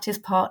 and that is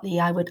partly,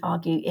 I would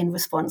argue, in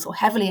response, or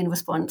heavily in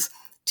response,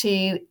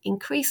 to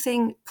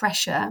increasing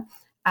pressure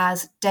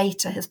as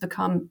data has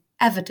become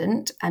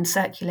evident and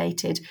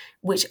circulated,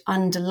 which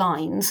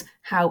underlines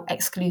how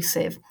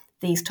exclusive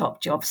these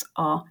top jobs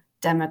are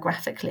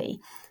demographically.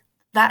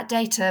 That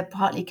data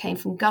partly came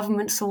from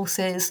government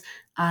sources,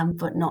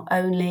 but not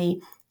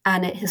only,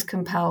 and it has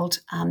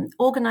compelled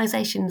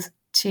organisations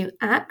to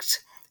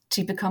act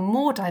to become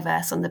more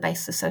diverse on the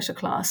basis of social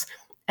class.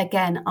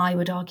 Again, I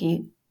would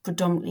argue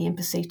predominantly in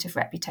pursuit of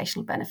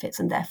reputational benefits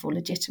and therefore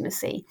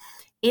legitimacy.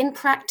 In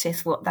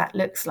practice, what that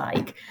looks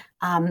like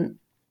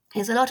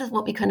is a lot of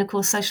what we kind of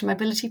call social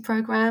mobility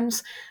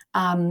programs.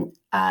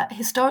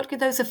 Historically,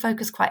 those have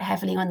focused quite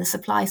heavily on the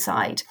supply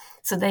side.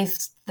 So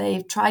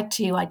they've tried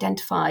to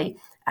identify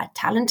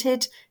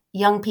talented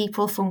young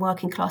people from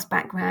working class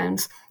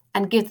backgrounds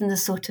and give them the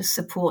sort of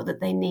support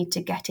that they need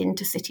to get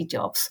into city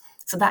jobs.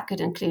 So that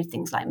could include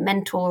things like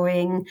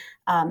mentoring,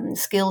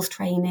 skills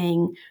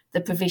training,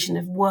 the provision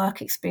of work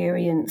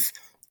experience,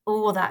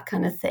 all that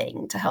kind of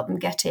thing to help them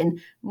get in.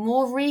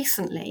 More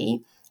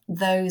recently,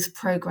 those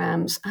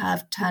programs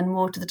have turned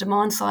more to the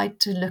demand side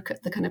to look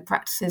at the kind of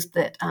practices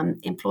that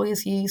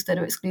employers use that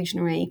are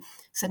exclusionary.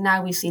 So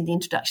now we see the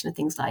introduction of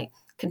things like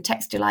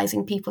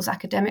contextualizing people's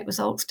academic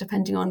results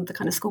depending on the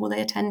kind of school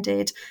they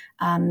attended,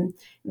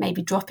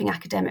 maybe dropping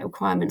academic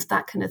requirements,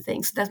 that kind of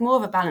thing. So there's more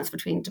of a balance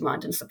between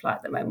demand and supply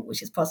at the moment,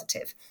 which is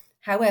positive.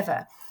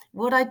 However,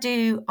 what I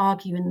do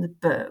argue in the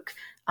book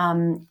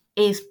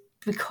is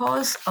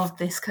because of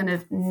this kind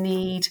of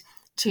need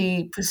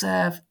to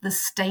preserve the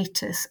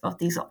status of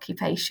these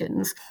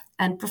occupations,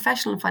 and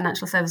professional and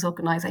financial service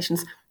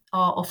organisations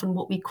are often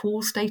what we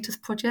call status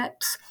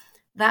projects.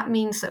 That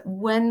means that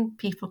when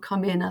people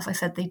come in, as I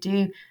said, they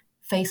do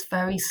face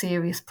very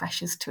serious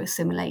pressures to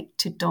assimilate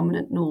to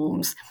dominant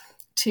norms,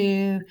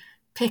 to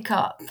pick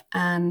up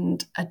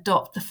and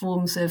adopt the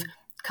forms of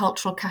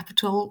cultural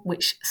capital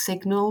which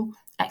signal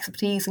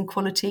expertise and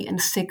quality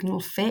and signal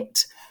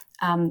fit.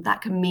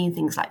 That can mean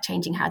things like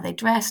changing how they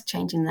dress,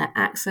 changing their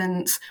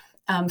accents,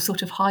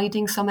 sort of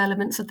hiding some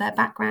elements of their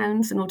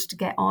backgrounds in order to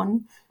get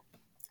on.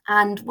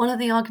 And one of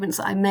the arguments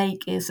that I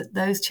make is that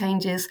those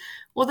changes,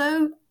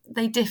 although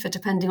they differ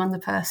depending on the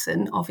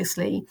person,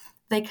 obviously,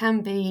 they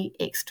can be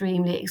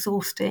extremely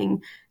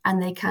exhausting,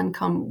 and they can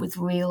come with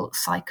real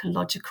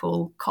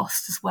psychological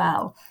costs as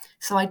well.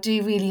 So I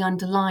do really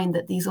underline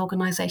that these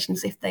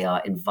organisations, if they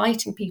are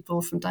inviting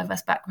people from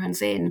diverse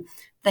backgrounds in,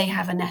 they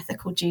have an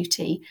ethical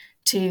duty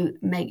to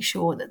make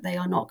sure that they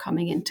are not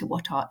coming into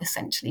what are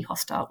essentially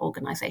hostile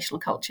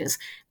organisational cultures.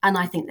 And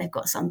I think they've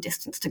got some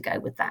distance to go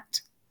with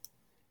that.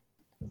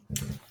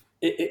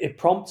 It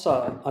prompts,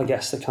 I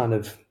guess, the kind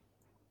of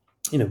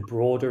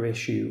broader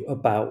issue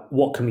about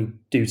what can we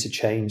do to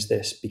change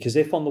this? Because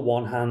if on the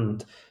one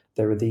hand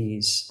there are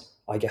these,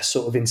 I guess,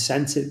 sort of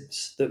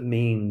incentives that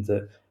mean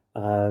that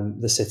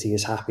the city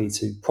is happy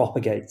to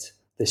propagate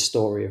this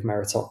story of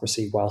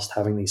meritocracy whilst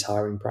having these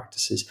hiring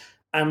practices,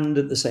 and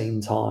at the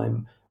same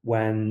time,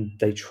 when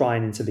they try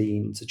and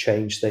intervene to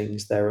change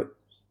things, they're,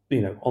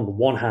 on the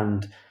one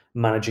hand,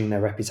 managing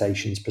their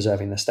reputations,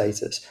 preserving their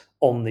status.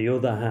 On the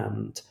other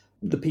hand,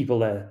 the people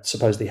they're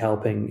supposedly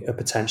helping are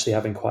potentially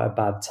having quite a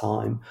bad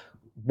time.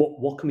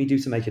 What can we do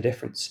to make a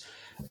difference?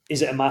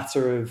 Is it a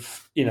matter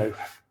of,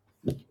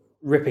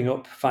 ripping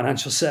up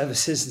financial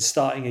services and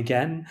starting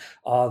again?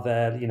 Are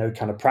there,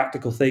 kind of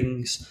practical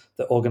things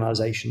that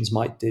organisations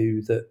might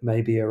do that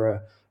maybe are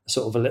a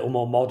sort of a little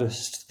more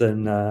modest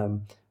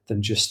than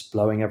just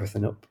blowing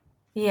everything up?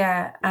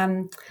 Yeah.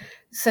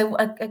 So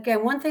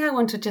again, one thing I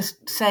want to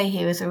just say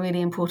here is a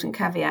really important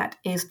caveat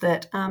is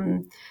that,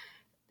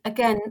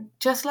 again,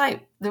 just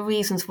like the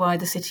reasons why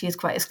the city is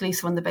quite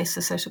exclusive on the basis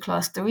of social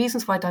class, the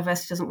reasons why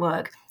diversity doesn't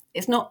work,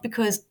 it's not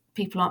because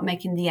people aren't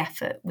making the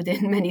effort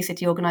within many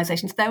city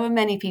organisations. There are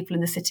many people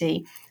in the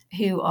city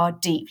who are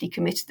deeply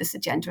committed to this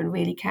agenda and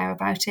really care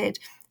about it.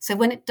 So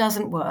when it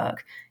doesn't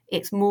work,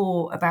 it's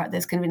more about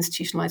those kind of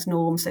institutionalised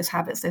norms, those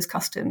habits, those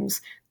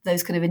customs,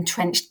 those kind of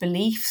entrenched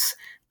beliefs,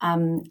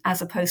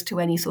 as opposed to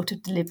any sort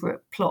of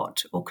deliberate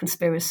plot or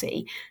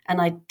conspiracy.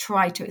 And I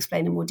try to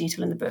explain in more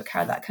detail in the book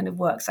how that kind of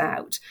works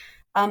out.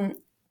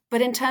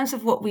 But in terms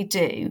of what we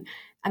do,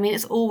 I mean,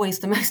 it's always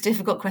the most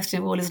difficult question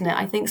of all, isn't it?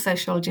 I think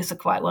sociologists are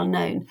quite well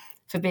known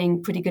for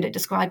being pretty good at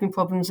describing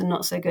problems and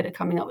not so good at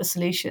coming up with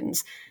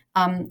solutions.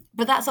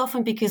 But that's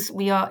often because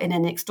we are in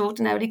an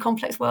extraordinarily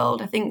complex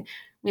world. I think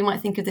we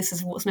might think of this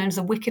as what's known as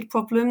a wicked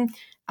problem.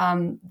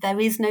 There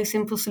is no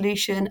simple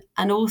solution.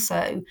 And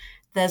also,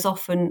 there's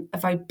often a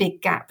very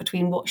big gap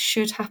between what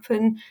should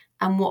happen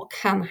and what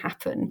can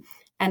happen.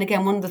 And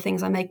again, one of the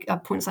things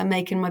points I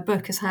make in my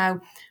book is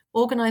how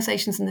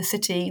organisations in the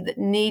city that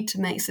need to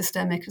make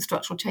systemic and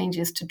structural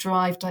changes to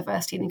drive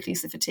diversity and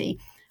inclusivity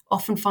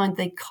often find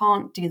they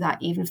can't do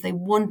that even if they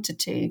wanted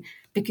to,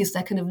 because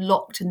they're kind of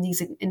locked in these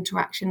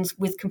interactions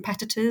with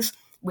competitors,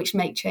 which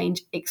make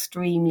change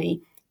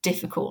extremely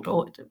difficult,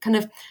 or kind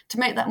of to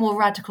make that more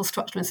radical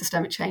structural and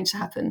systemic change to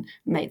happen,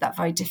 make that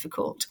very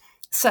difficult.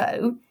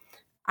 So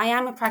I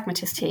am a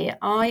pragmatist here.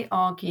 I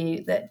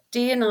argue that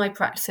D&I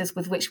practices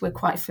with which we're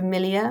quite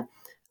familiar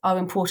are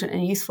important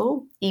and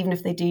useful, even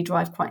if they do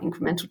drive quite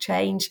incremental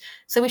change.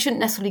 So we shouldn't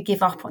necessarily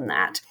give up on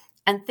that.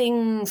 And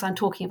things I'm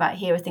talking about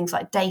here are things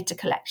like data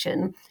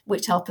collection,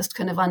 which help us to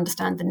kind of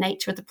understand the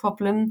nature of the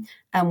problem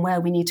and where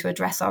we need to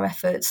address our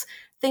efforts.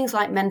 Things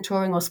like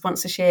mentoring or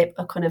sponsorship,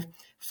 a kind of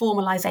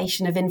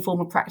formalization of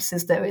informal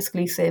practices that are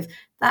exclusive,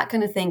 that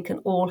kind of thing can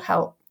all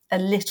help a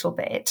little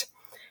bit.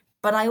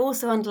 But I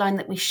also underline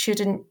that we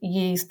shouldn't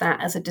use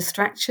that as a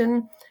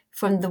distraction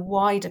from the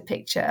wider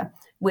picture,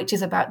 which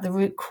is about the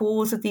root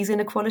cause of these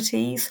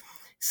inequalities.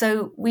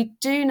 So we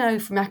do know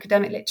from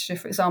academic literature,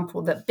 for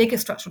example, that bigger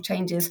structural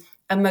changes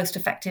are most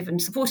effective in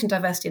supporting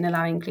diversity and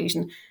allowing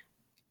inclusion.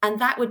 And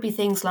that would be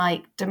things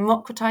like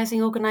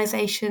democratizing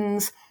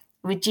organizations,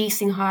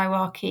 reducing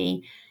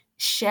hierarchy,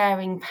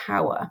 sharing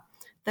power.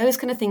 Those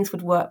kind of things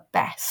would work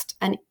best.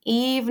 And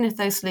even if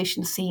those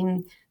solutions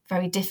seem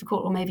very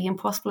difficult or maybe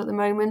impossible at the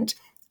moment,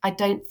 I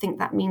don't think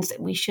that means that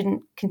we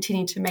shouldn't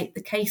continue to make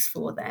the case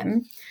for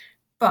them.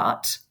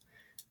 But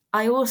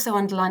I also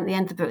underline at the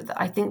end of the book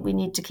that I think we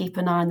need to keep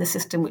an eye on the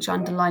system which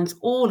underlines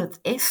all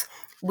of this,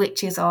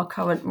 which is our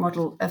current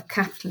model of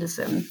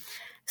capitalism.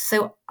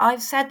 So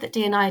I've said that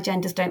D&I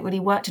agendas don't really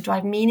work to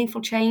drive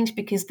meaningful change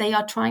because they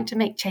are trying to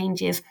make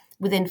changes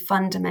within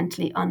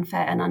fundamentally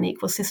unfair and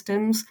unequal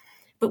systems.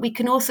 But we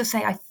can also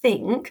say, I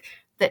think,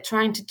 that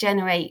trying to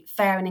generate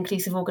fair and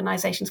inclusive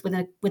organisations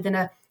within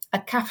a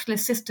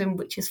capitalist system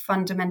which is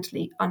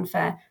fundamentally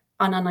unfair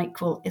and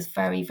unequal is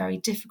very, very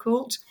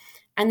difficult.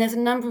 And there's a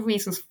number of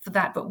reasons for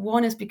that, but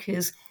one is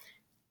because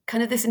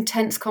kind of this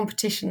intense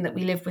competition that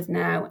we live with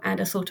now and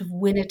a sort of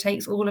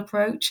winner-takes-all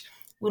approach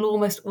will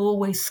almost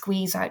always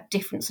squeeze out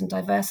difference and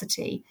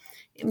diversity.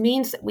 It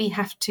means that we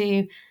have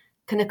to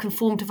kind of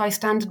conform to very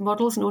standard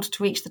models in order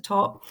to reach the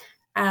top.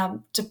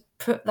 To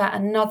put that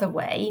another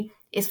way,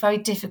 it's very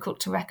difficult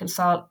to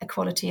reconcile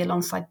equality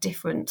alongside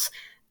difference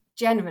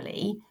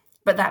generally,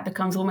 but that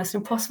becomes almost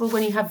impossible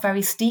when you have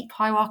very steep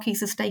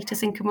hierarchies of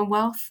status, income and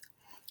wealth.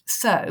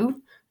 So,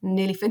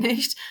 nearly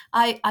finished,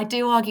 I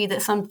do argue that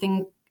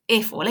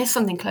if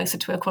something closer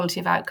to equality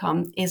of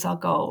outcome is our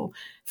goal,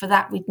 for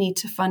that we'd need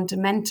to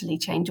fundamentally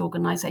change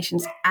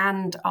organisations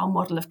and our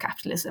model of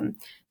capitalism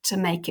to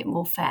make it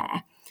more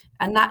fair.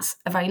 And that's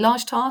a very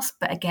large task,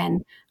 but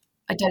again,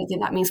 I don't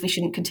think that means we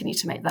shouldn't continue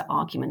to make that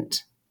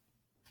argument.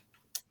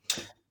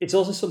 It's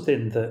also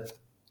something that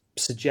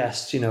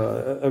suggests,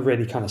 a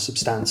really kind of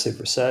substantive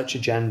research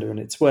agenda. And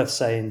it's worth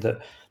saying that,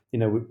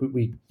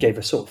 we gave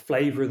a sort of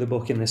flavour of the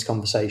book in this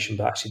conversation,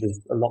 but actually there's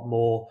a lot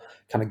more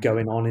kind of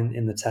going on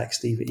in the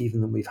text,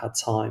 even than we've had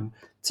time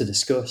to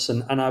discuss.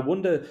 And I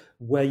wonder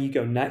where you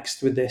go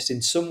next with this.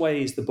 In some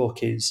ways, the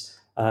book is,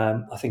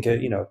 I think, a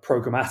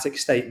programmatic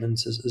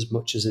statement as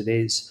much as it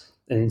is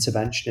an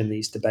intervention in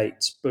these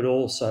debates. But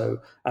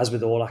also, as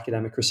with all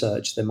academic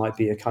research, there might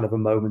be a kind of a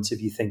moment of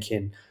you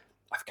thinking,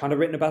 I've kind of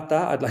written about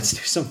that. I'd like to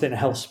do something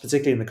else,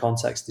 particularly in the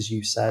context, as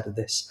you said, of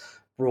this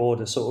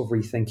broader sort of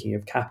rethinking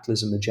of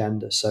capitalism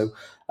agenda. So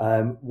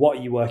what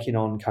are you working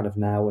on kind of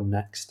now and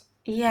next?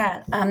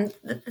 Yeah,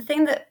 the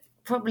thing that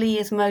probably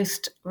is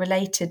most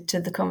related to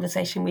the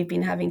conversation we've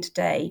been having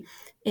today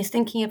is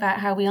thinking about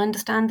how we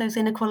understand those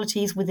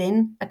inequalities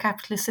within a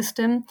capitalist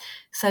system.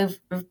 So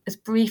as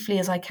briefly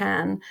as I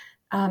can,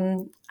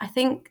 I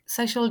think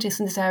sociologists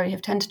in this area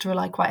have tended to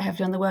rely quite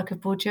heavily on the work of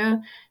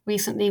Bourdieu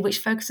recently, which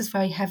focuses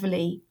very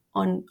heavily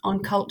on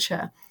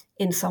culture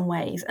in some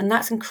ways. And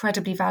that's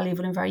incredibly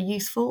valuable and very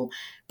useful.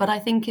 But I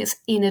think it's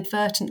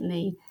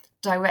inadvertently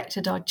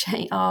directed our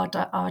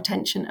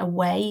attention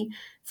away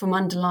from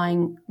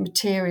underlying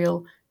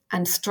material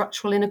and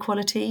structural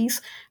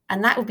inequalities.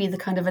 And that would be the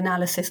kind of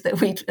analysis that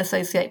we'd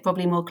associate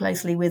probably more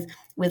closely with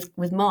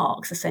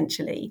Marx,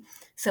 essentially.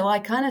 So I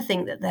kind of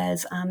think that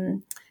there's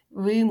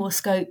room or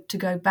scope to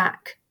go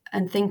back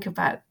and think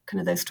about kind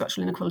of those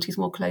structural inequalities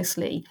more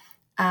closely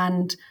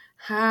and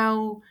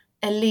how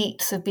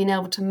elites have been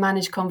able to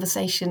manage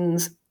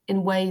conversations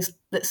in ways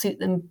that suit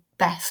them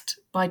best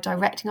by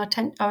directing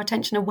our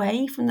attention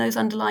away from those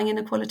underlying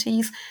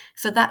inequalities.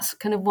 So that's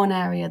kind of one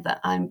area that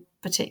I'm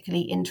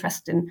particularly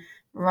interested in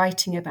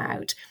writing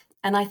about.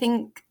 And I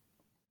think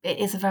it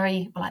is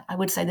I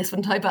would say this,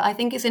 wouldn't I? But I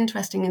think it's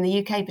interesting in the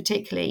UK,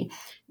 particularly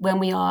when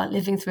we are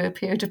living through a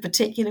period of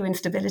particular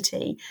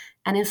instability.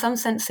 And in some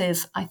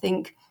senses, I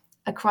think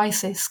a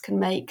crisis can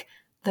make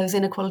those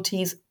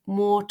inequalities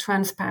more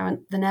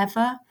transparent than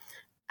ever.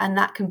 And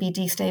that can be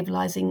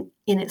destabilizing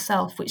in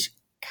itself, which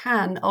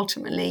can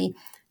ultimately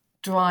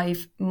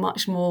drive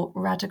much more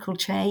radical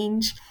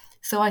change.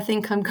 So I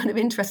think I'm kind of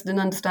interested in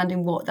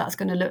understanding what that's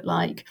going to look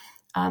like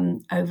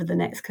over the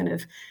next kind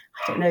of,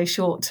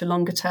 short to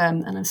longer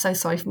term. And I'm so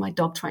sorry for my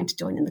dog trying to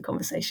join in the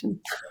conversation.